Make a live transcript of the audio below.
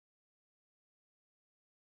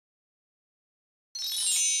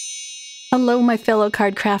Hello, my fellow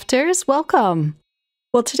card crafters. Welcome.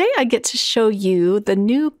 Well, today I get to show you the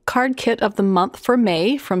new card kit of the month for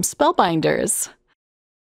May from Spellbinders.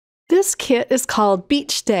 This kit is called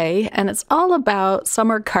Beach Day, and it's all about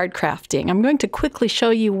summer card crafting. I'm going to quickly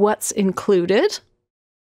show you what's included.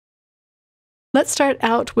 Let's start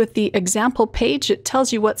out with the example page. It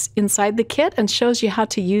tells you what's inside the kit and shows you how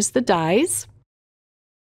to use the dies.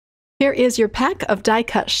 Here is your pack of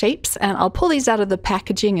die-cut shapes, and I'll pull these out of the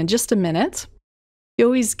packaging in just a minute. You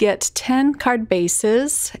always get 10 card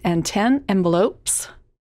bases and 10 envelopes.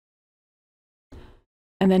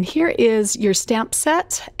 And then here is your stamp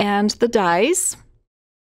set and the dies.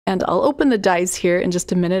 And I'll open the dies here in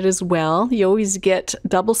just a minute as well. You always get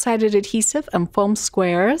double-sided adhesive and foam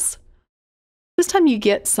squares. This time you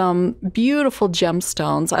get some beautiful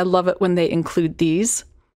gemstones. I love it when they include these.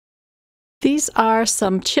 These are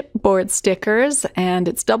some chipboard stickers, and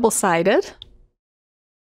it's double-sided.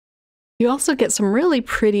 You also get some really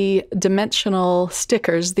pretty dimensional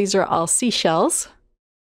stickers. These are all seashells.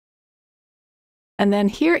 And then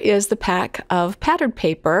here is the pack of patterned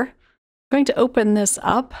paper. I'm going to open this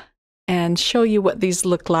up and show you what these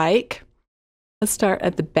look like. Let's start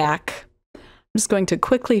at the back. I'm just going to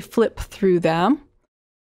quickly flip through them.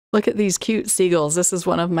 Look at these cute seagulls. This is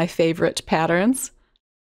one of my favorite patterns.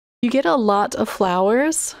 You get a lot of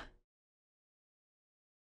flowers,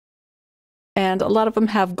 and a lot of them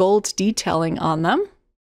have gold detailing on them.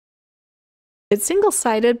 It's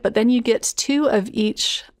single-sided, but then you get 2 of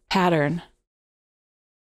each pattern.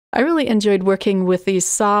 I really enjoyed working with these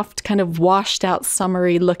soft, kind of washed-out,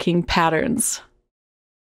 summery-looking patterns.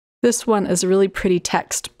 This one is a really pretty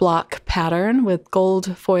text block pattern with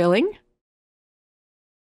gold foiling.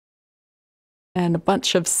 And a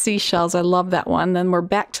bunch of seashells. I love that one. Then we're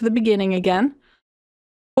back to the beginning again.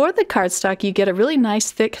 For the cardstock, you get a really nice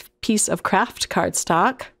thick piece of craft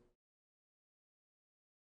cardstock.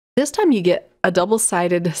 This time you get a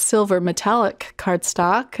double-sided silver metallic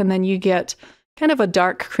cardstock, and then you get kind of a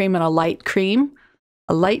dark cream and a light cream,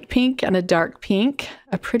 a light pink and a dark pink,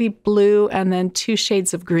 a pretty blue, and then 2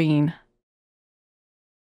 shades of green.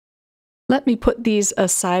 Let me put these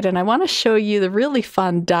aside, and I want to show you the really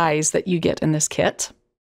fun dies that you get in this kit.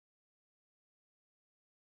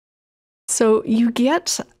 So you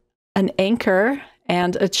get an anchor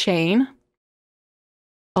and a chain.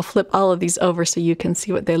 I'll flip all of these over so you can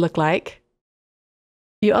see what they look like.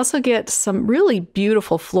 You also get some really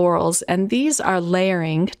beautiful florals, and these are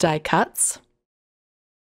layering die cuts.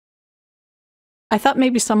 I thought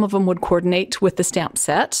maybe some of them would coordinate with the stamp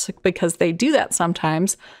set, because they do that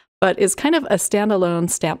sometimes, but it's kind of a standalone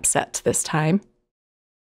stamp set this time.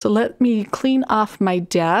 So let me clean off my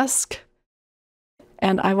desk,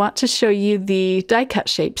 and I want to show you the die cut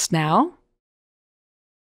shapes now.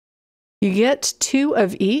 You get 2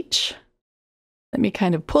 of each. Let me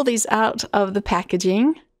kind of pull these out of the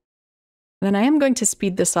packaging. Then I am going to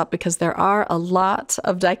speed this up because there are a lot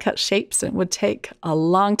of die cut shapes, and it would take a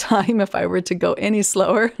long time if I were to go any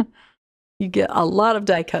slower. You get a lot of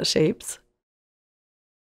die cut shapes.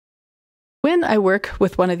 When I work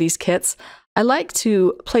with one of these kits, I like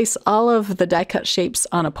to place all of the die-cut shapes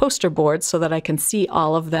on a poster board so that I can see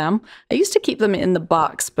all of them. I used to keep them in the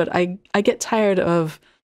box, but I get tired of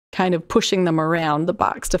kind of pushing them around the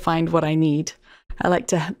box to find what I need. I like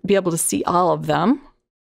to be able to see all of them.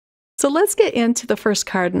 So let's get into the first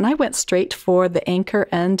card, and I went straight for the anchor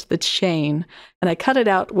and the chain, and I cut it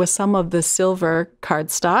out with some of the silver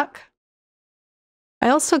cardstock. I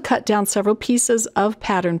also cut down several pieces of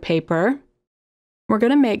pattern paper. We're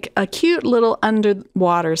going to make a cute little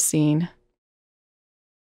underwater scene.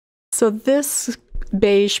 So this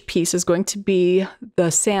beige piece is going to be the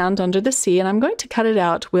sand under the sea, and I'm going to cut it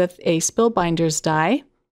out with a Spellbinders die.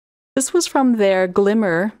 This was from their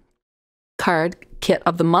Glimmer card kit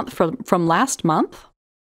of the month from last month.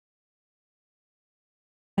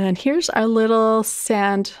 And then here's our little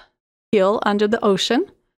sand hill under the ocean.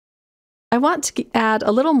 I want to add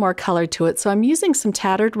a little more color to it, so I'm using some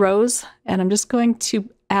tattered rose, and I'm just going to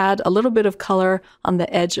add a little bit of color on the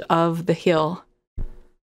edge of the hill.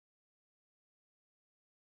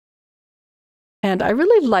 And I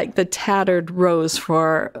really like the tattered rose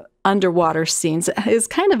for underwater scenes. It's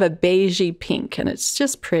kind of a beigey pink, and it's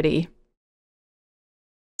just pretty.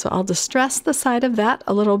 So I'll distress the side of that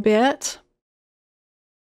a little bit.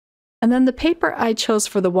 And then the paper I chose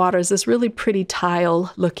for the water is this really pretty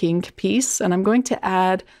tile-looking piece, and I'm going to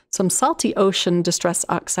add some Salty Ocean Distress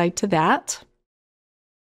Oxide to that.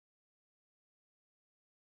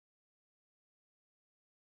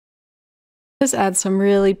 This adds some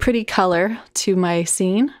really pretty color to my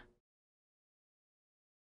scene.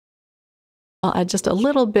 I'll add just a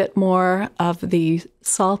little bit more of the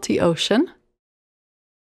salty ocean.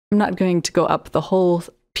 I'm not going to go up the whole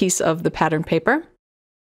piece of the pattern paper.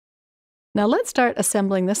 Now let's start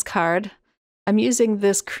assembling this card. I'm using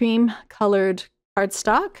this cream colored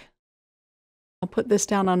cardstock. I'll put this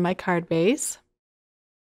down on my card base.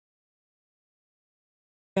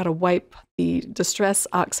 Got to wipe the Distress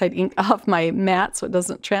Oxide ink off my mat so it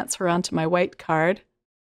doesn't transfer onto my white card.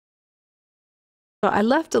 So I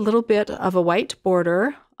left a little bit of a white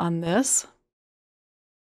border on this.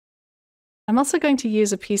 I'm also going to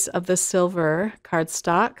use a piece of the silver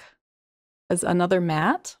cardstock as another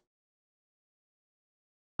mat.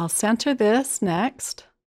 I'll center this next.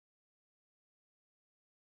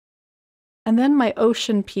 And then my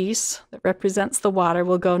ocean piece that represents the water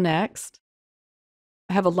will go next.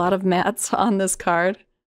 I have a lot of mats on this card.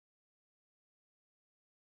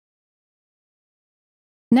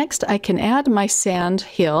 Next, I can add my sand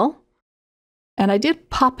hill. And I did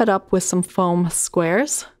pop it up with some foam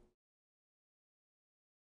squares.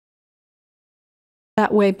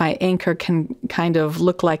 That way my anchor can kind of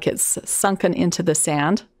look like it's sunken into the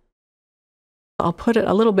sand. I'll put it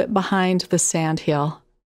a little bit behind the sand hill.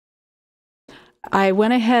 I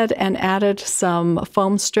went ahead and added some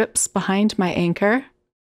foam strips behind my anchor.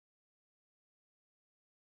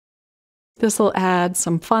 This will add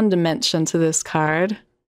some fun dimension to this card.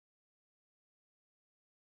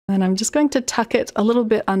 And I'm just going to tuck it a little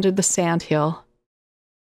bit under the sand hill.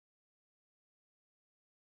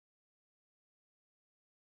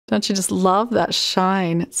 Don't you just love that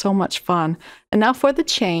shine? It's so much fun. And now for the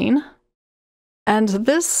chain. And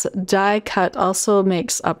this die cut also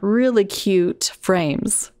makes up really cute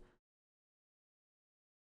frames.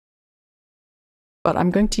 But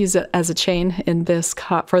I'm going to use it as a chain in this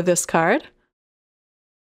for this card.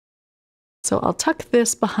 So I'll tuck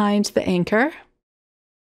this behind the anchor.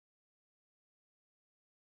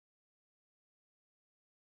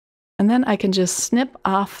 And then I can just snip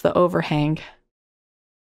off the overhang.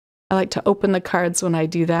 I like to open the cards when I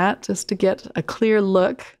do that, just to get a clear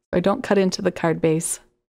look. I don't cut into the card base.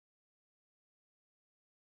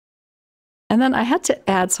 And then I had to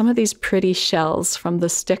add some of these pretty shells from the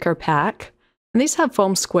sticker pack. And these have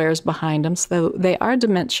foam squares behind them, so they are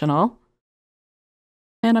dimensional.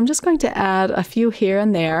 And I'm just going to add a few here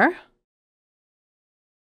and there.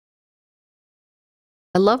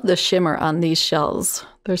 I love the shimmer on these shells.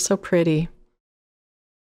 They're so pretty.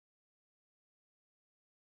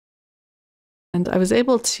 And I was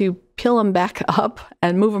able to peel them back up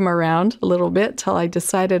and move them around a little bit till I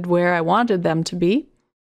decided where I wanted them to be.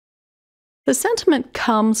 The sentiment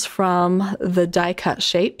comes from the die cut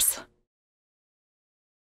shapes.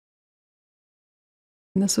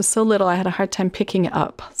 And this was so little I had a hard time picking it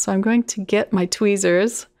up. So I'm going to get my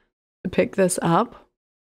tweezers to pick this up.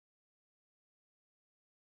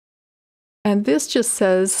 And this just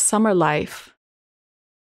says Summer Life.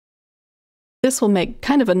 This will make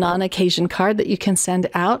kind of a non-occasion card that you can send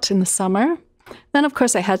out in the summer. Then, of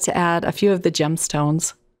course, I had to add a few of the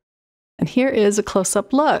gemstones. And here is a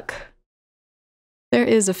close-up look. There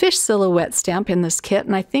is a fish silhouette stamp in this kit,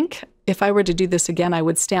 and I think if I were to do this again, I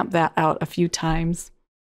would stamp that out a few times.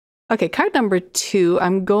 Okay, card number 2,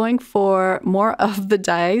 I'm going for more of the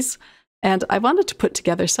dies, and I wanted to put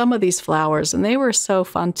together some of these flowers, and they were so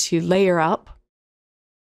fun to layer up.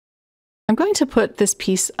 I'm going to put this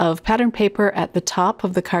piece of pattern paper at the top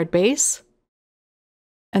of the card base,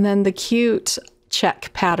 and then the cute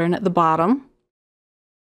check pattern at the bottom.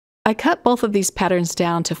 I cut both of these patterns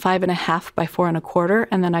down to 5.5 by 4 1/4,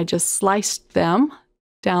 and then I just sliced them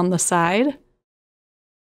down the side.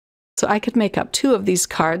 So I could make up 2 of these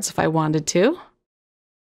cards if I wanted to.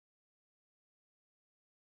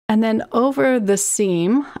 And then over the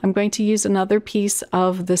seam, I'm going to use another piece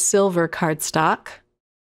of the silver cardstock.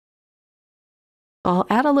 I'll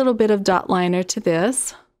add a little bit of dot liner to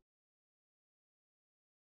this.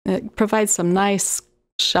 It provides some nice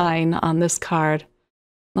shine on this card.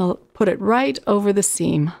 I'll put it right over the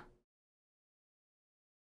seam.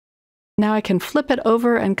 Now I can flip it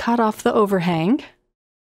over and cut off the overhang.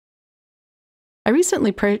 I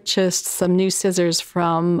recently purchased some new scissors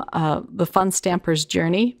from the Fun Stamper's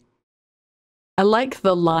Journey. I like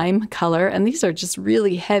the lime color, and these are just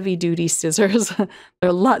really heavy-duty scissors. They're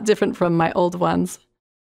a lot different from my old ones,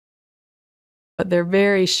 but they're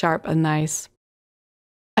very sharp and nice.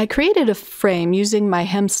 I created a frame using my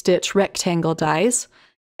hem stitch rectangle dies,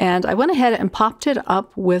 and I went ahead and popped it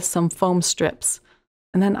up with some foam strips.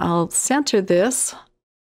 And then I'll center this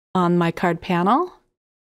on my card panel.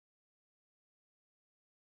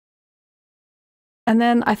 And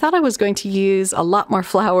then I thought I was going to use a lot more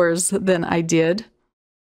flowers than I did.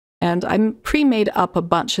 And I pre-made up a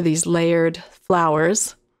bunch of these layered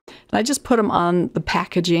flowers. And I just put them on the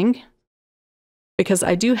packaging because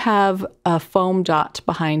I do have a foam dot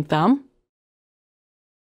behind them.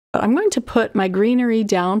 But I'm going to put my greenery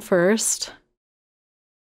down first.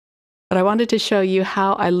 But I wanted to show you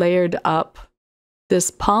how I layered up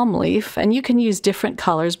this palm leaf. And you can use different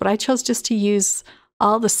colors, but I chose just to use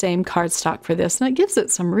all the same cardstock for this. And it gives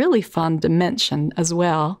it some really fun dimension as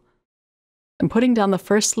well. I'm putting down the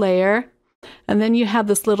first layer, and then you have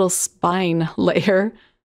this little spine layer.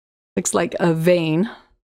 Looks like a vein.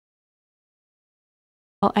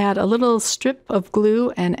 I'll add a little strip of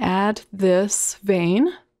glue and add this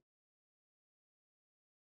vein.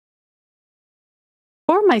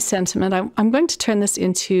 For my sentiment, I'm going to turn this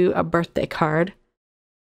into a birthday card.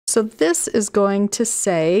 So this is going to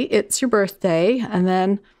say, it's your birthday, and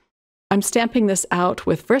then I'm stamping this out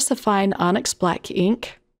with VersaFine Onyx Black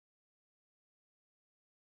ink.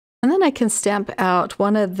 And then I can stamp out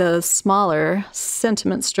one of the smaller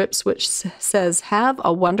sentiment strips, which says, "Have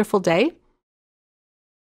a wonderful day."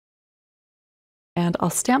 And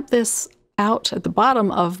I'll stamp this out at the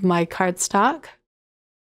bottom of my cardstock.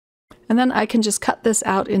 And then I can just cut this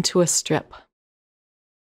out into a strip.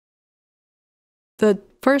 The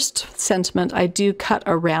first sentiment I do cut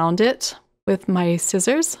around it with my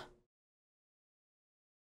scissors.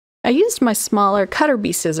 I used my smaller cutter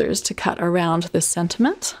bee scissors to cut around this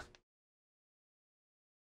sentiment.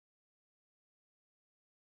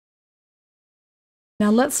 Now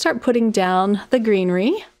let's start putting down the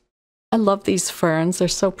greenery. I love these ferns, they're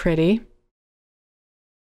so pretty.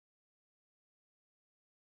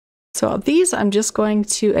 So these I'm just going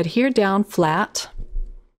to adhere down flat.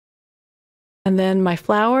 And then my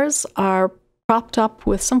flowers are propped up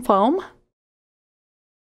with some foam.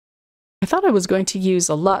 I thought I was going to use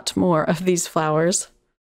a lot more of these flowers,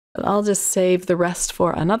 but I'll just save the rest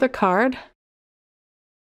for another card.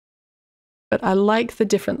 But I like the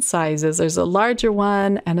different sizes. There's a larger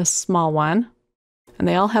one and a small one, and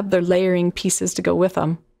they all have their layering pieces to go with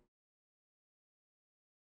them.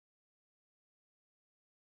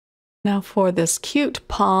 Now for this cute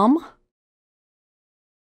palm,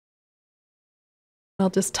 I'll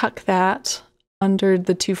just tuck that under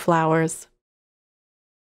the two flowers.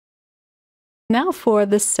 Now for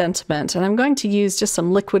this sentiment, and I'm going to use just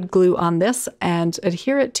some liquid glue on this and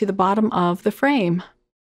adhere it to the bottom of the frame.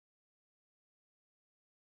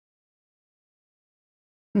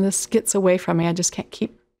 And this gets away from me. I just can't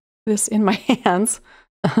keep this in my hands,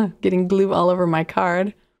 getting glue all over my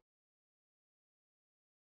card.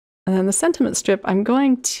 And then the sentiment strip, I'm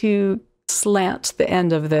going to slant the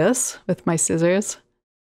end of this with my scissors.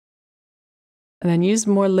 And then use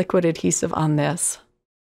more liquid adhesive on this.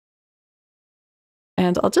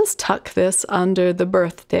 And I'll just tuck this under the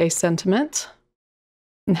birthday sentiment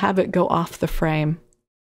and have it go off the frame.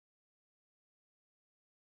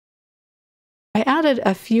 I added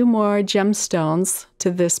a few more gemstones to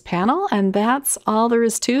this panel, and that's all there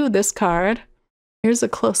is to this card. Here's a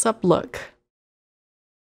close-up look.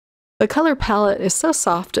 The color palette is so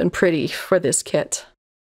soft and pretty for this kit.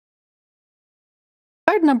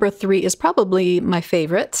 Card number 3 is probably my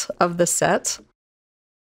favorite of the set.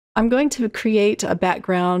 I'm going to create a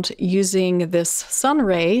background using this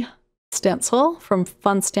Sunray stencil from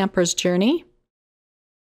Fun Stamper's Journey.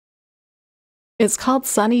 It's called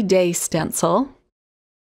Sunny Day Stencil.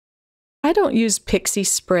 I don't use pixie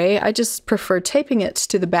spray. I just prefer taping it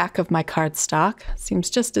to the back of my cardstock. Seems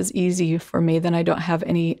just as easy for me. Then I don't have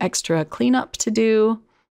any extra cleanup to do,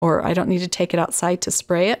 or I don't need to take it outside to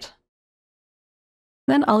spray it.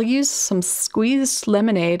 Then I'll use some squeezed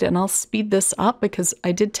lemonade, and I'll speed this up because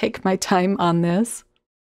I did take my time on this.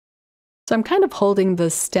 So I'm kind of holding the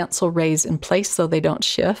stencil rays in place so they don't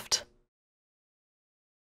shift.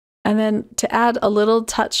 And then to add a little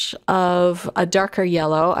touch of a darker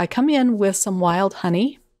yellow, I come in with some wild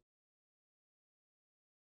honey.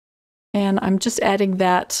 And I'm just adding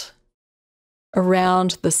that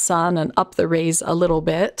around the sun and up the rays a little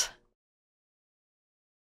bit.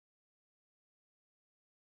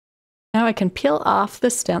 Now I can peel off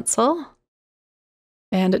the stencil.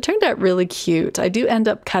 And it turned out really cute. I do end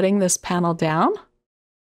up cutting this panel down,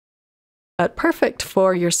 but perfect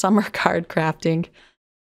for your summer card crafting.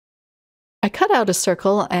 I cut out a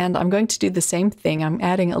circle, and I'm going to do the same thing. I'm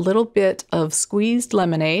adding a little bit of squeezed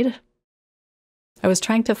lemonade. I was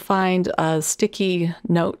trying to find a sticky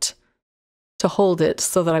note to hold it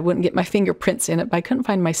so that I wouldn't get my fingerprints in it, but I couldn't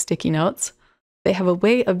find my sticky notes. They have a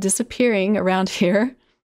way of disappearing around here.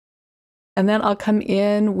 And then I'll come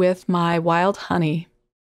in with my wild honey,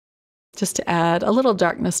 just to add a little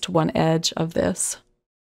darkness to one edge of this.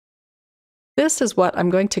 this is what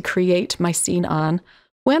I'm going to create my scene on.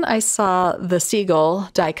 When I saw the seagull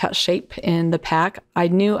die cut shape in the pack, I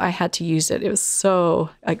knew I had to use it. It was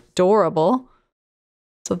so adorable.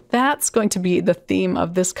 So that's going to be the theme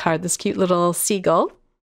of this card, this cute little seagull.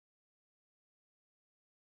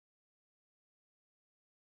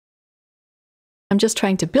 I'm just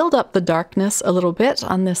trying to build up the darkness a little bit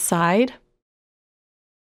on this side.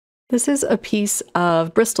 This is a piece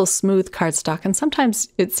of Bristol Smooth cardstock, and sometimes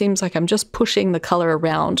it seems like I'm just pushing the color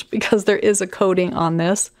around because there is a coating on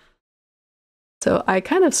this. So I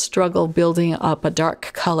kind of struggle building up a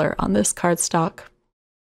dark color on this cardstock.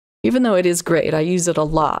 Even though it is great, I use it a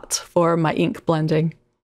lot for my ink blending.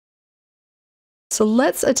 So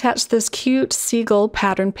let's attach this cute seagull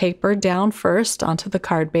pattern paper down first onto the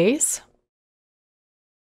card base.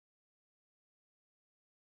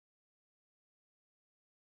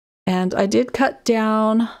 And I did cut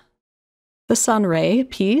down the sun ray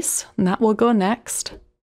piece, and that will go next.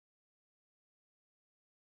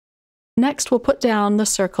 Next, we'll put down the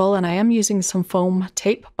circle, and I am using some foam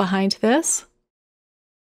tape behind this.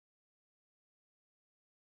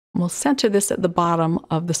 We'll center this at the bottom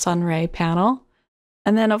of the sun ray panel.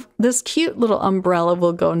 And then this cute little umbrella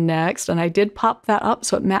will go next, and I did pop that up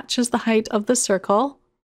so it matches the height of the circle.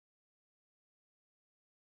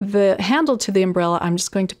 The handle to the umbrella, I'm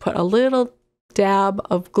just going to put a little dab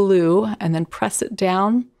of glue and then press it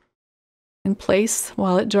down in place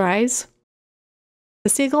while it dries. The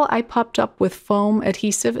seagull I popped up with foam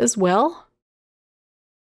adhesive as well.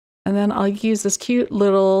 And then I'll use this cute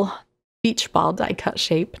little beach ball die cut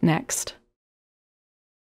shape next.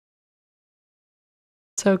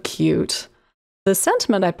 So cute. The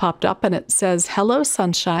sentiment I popped up, and it says, "Hello,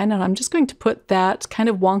 sunshine," and I'm just going to put that kind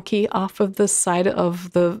of wonky off of the side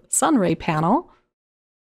of the sun ray panel.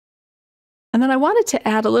 And then I wanted to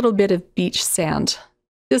add a little bit of beach sand.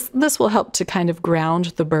 This will help to kind of ground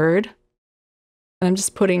the bird. And I'm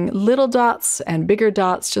just putting little dots and bigger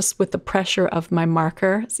dots just with the pressure of my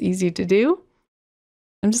marker. It's easy to do.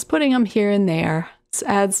 I'm just putting them here and there. This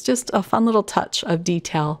adds just a fun little touch of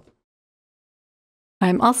detail.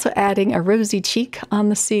 I'm also adding a rosy cheek on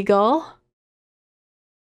the seagull.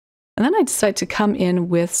 And then I decide to come in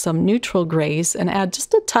with some neutral grays and add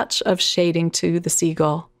just a touch of shading to the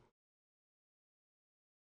seagull.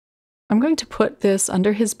 I'm going to put this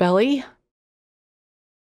under his belly.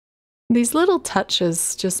 These little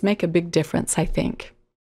touches just make a big difference, I think.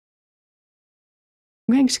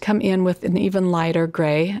 I'm going to come in with an even lighter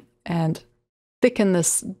gray and thicken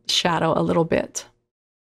this shadow a little bit.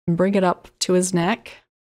 And bring it up to his neck.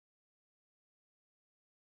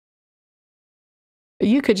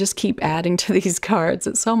 You could just keep adding to these cards.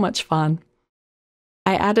 It's so much fun.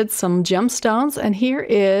 I added some gemstones, and here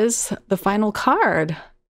is the final card.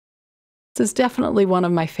 This is definitely one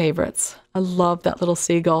of my favorites. I love that little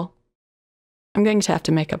seagull. I'm going to have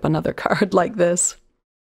to make up another card like this.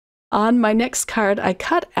 On my next card, I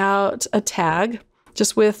cut out a tag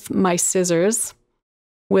just with my scissors,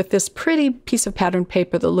 with this pretty piece of pattern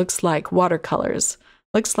paper that looks like watercolors.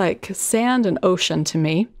 Looks like sand and ocean to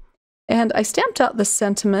me. And I stamped out the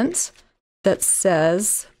sentiment that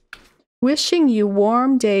says, "Wishing you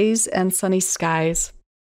warm days and sunny skies."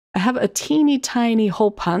 I have a teeny tiny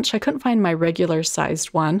hole punch. I couldn't find my regular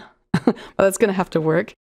sized one, but that's going to have to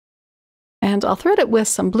work. And I'll thread it with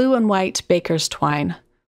some blue and white baker's twine.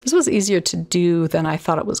 This was easier to do than I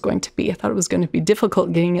thought it was going to be. I thought it was going to be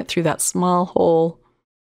difficult getting it through that small hole.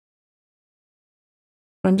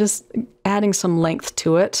 I'm just adding some length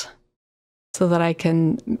to it so that I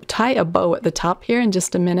can tie a bow at the top here in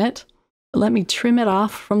just a minute. Let me trim it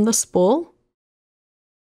off from the spool.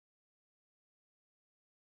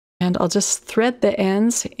 And I'll just thread the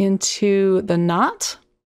ends into the knot.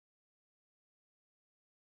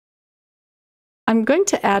 I'm going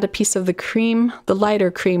to add a piece of the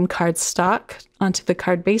lighter cream cardstock onto the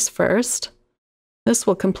card base first. This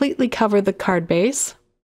will completely cover the card base.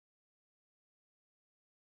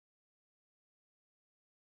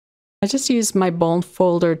 I just used my bone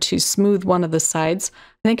folder to smooth one of the sides.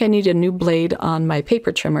 I think I need a new blade on my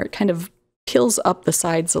paper trimmer. It kind of peels up the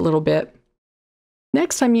sides a little bit.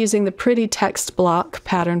 Next, I'm using the pretty text block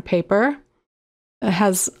pattern paper. It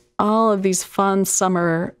has all of these fun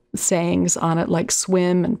summer sayings on it, like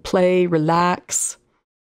swim and play, relax,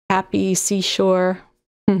 happy, seashore.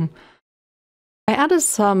 I added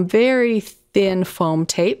some very thin foam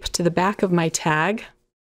tape to the back of my tag.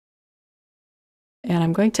 And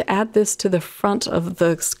I'm going to add this to the front of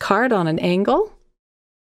the card on an angle.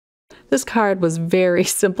 This card was very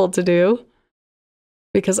simple to do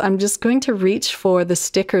because I'm just going to reach for the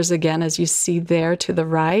stickers again, as you see there to the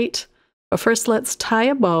right. But first, let's tie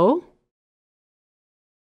a bow.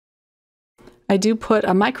 I do put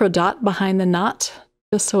a micro dot behind the knot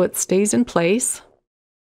just so it stays in place.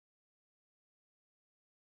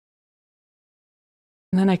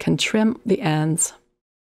 And then I can trim the ends.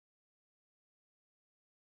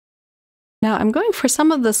 Now I'm going for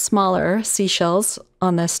some of the smaller seashells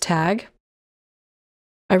on this tag.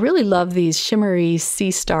 I really love these shimmery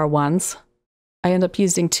sea star ones. I end up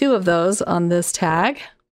using 2 of those on this tag.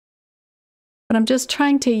 But I'm just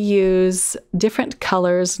trying to use different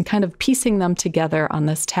colors and kind of piecing them together on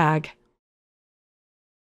this tag.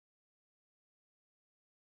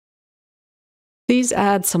 These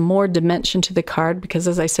add some more dimension to the card because,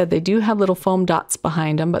 as I said, they do have little foam dots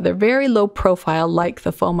behind them, but they're very low profile, like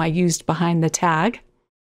the foam I used behind the tag.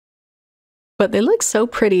 But they look so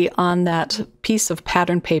pretty on that piece of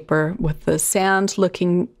pattern paper with the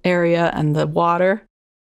sand-looking area and the water.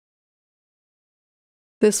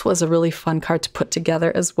 This was a really fun card to put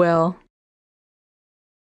together as well.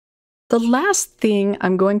 The last thing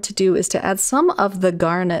I'm going to do is to add some of the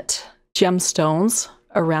garnet gemstones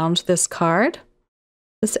around this card.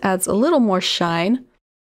 This adds a little more shine,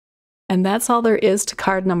 and that's all there is to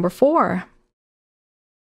card number 4.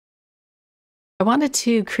 I wanted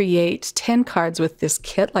to create 10 cards with this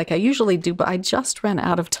kit like I usually do, but I just ran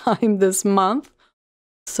out of time this month.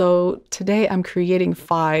 So today I'm creating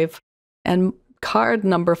 5, and card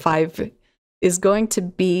number 5 is going to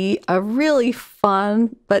be a really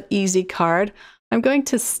fun but easy card. I'm going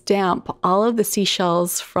to stamp all of the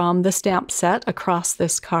seashells from the stamp set across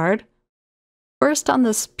this card. First on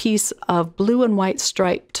this piece of blue and white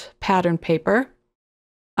striped pattern paper.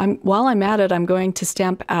 While I'm at it, I'm going to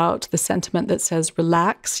stamp out the sentiment that says,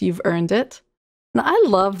 "Relax, you've earned it." Now, I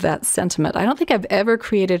love that sentiment. I don't think I've ever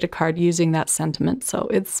created a card using that sentiment, so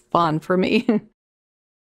it's fun for me.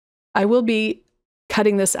 I will be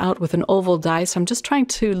cutting this out with an oval die, so I'm just trying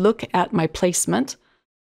to look at my placement.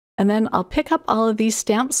 And then I'll pick up all of these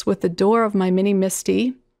stamps with the door of my Mini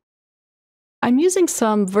Misty. I'm using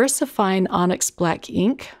some VersaFine Onyx Black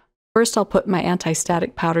ink. First, I'll put my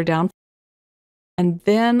anti-static powder down, and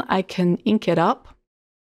then I can ink it up.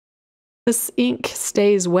 This ink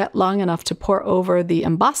stays wet long enough to pour over the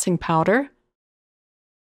embossing powder.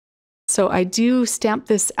 So I do stamp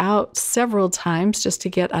this out several times just to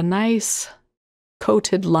get a nice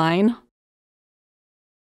coated line.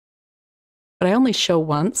 But I only show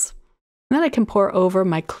once. And then I can pour over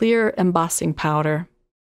my clear embossing powder.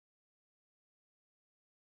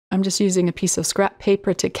 I'm just using a piece of scrap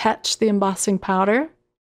paper to catch the embossing powder.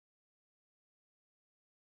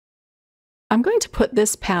 I'm going to put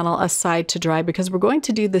this panel aside to dry because we're going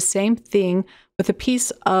to do the same thing with a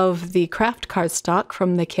piece of the craft cardstock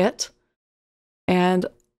from the kit. And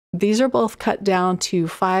these are both cut down to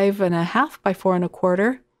 5.5 by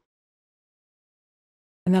 4.25.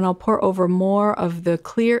 And then I'll pour over more of the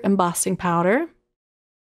clear embossing powder.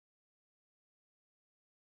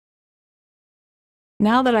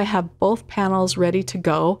 Now that I have both panels ready to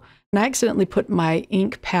go, and I accidentally put my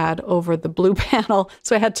ink pad over the blue panel,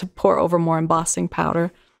 so I had to pour over more embossing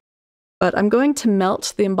powder. But I'm going to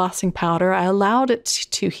melt the embossing powder. I allowed it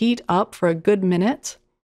to heat up for a good minute.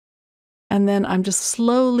 And then I'm just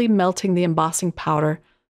slowly melting the embossing powder.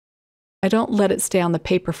 I don't let it stay on the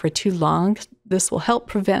paper for too long. This will help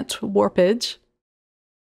prevent warpage.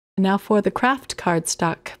 And now for the craft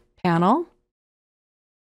cardstock panel.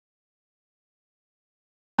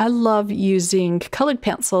 I love using colored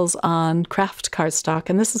pencils on craft cardstock,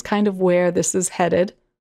 and this is kind of where this is headed.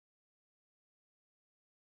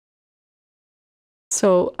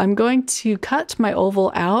 So I'm going to cut my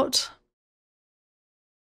oval out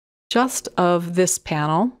just of this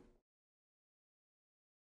panel.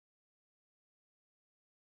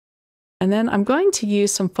 And then I'm going to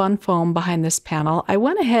use some fun foam behind this panel. I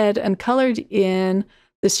went ahead and colored in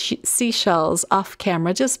the seashells off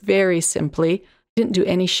camera, just very simply. Didn't do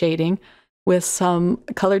any shading, with some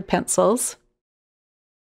colored pencils.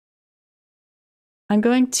 I'm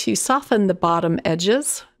going to soften the bottom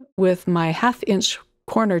edges with my 1/2-inch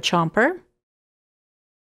corner chomper.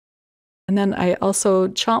 And then I also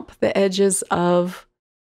chomp the edges of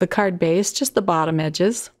the card base, just the bottom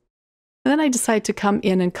edges. And then I decide to come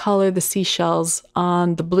in and color the seashells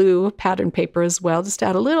on the blue pattern paper as well, just to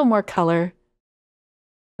add a little more color.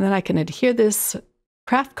 And then I can adhere this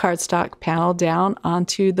craft cardstock panel down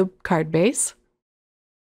onto the card base.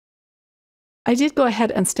 I did go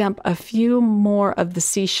ahead and stamp a few more of the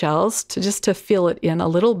seashells just to fill it in a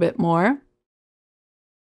little bit more.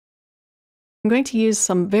 I'm going to use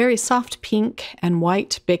some very soft pink and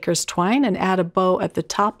white baker's twine and add a bow at the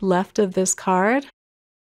top left of this card.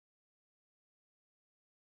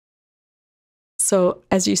 So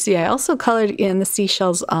as you see, I also colored in the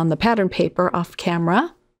seashells on the pattern paper off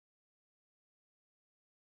camera.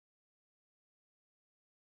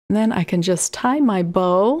 And then I can just tie my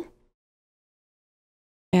bow.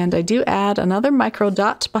 And I do add another micro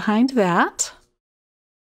dot behind that.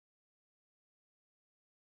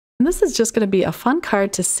 And this is just going to be a fun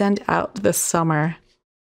card to send out this summer.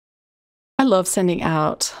 I love sending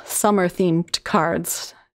out summer-themed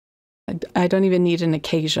cards. I don't even need an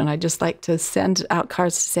occasion. I just like to send out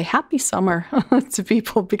cards to say happy summer to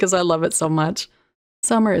people because I love it so much.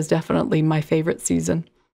 Summer is definitely my favorite season.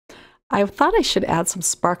 I thought I should add some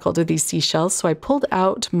sparkle to these seashells, so I pulled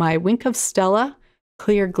out my Wink of Stella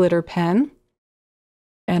clear glitter pen,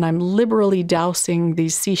 and I'm liberally dousing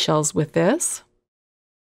these seashells with this.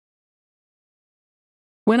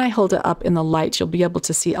 When I hold it up in the light, you'll be able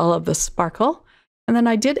to see all of the sparkle. And then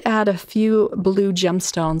I did add a few blue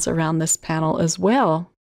gemstones around this panel as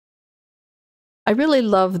well. I really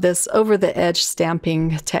love this over-the-edge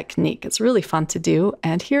stamping technique. It's really fun to do,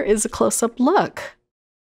 and here is a close-up look.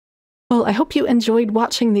 Well, I hope you enjoyed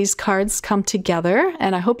watching these cards come together,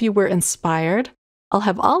 and I hope you were inspired. I'll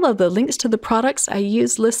have all of the links to the products I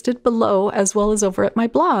use listed below, as well as over at my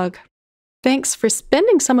blog. Thanks for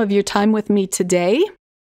spending some of your time with me today,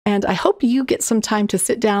 and I hope you get some time to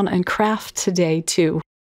sit down and craft today, too.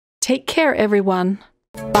 Take care, everyone.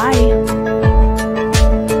 Bye.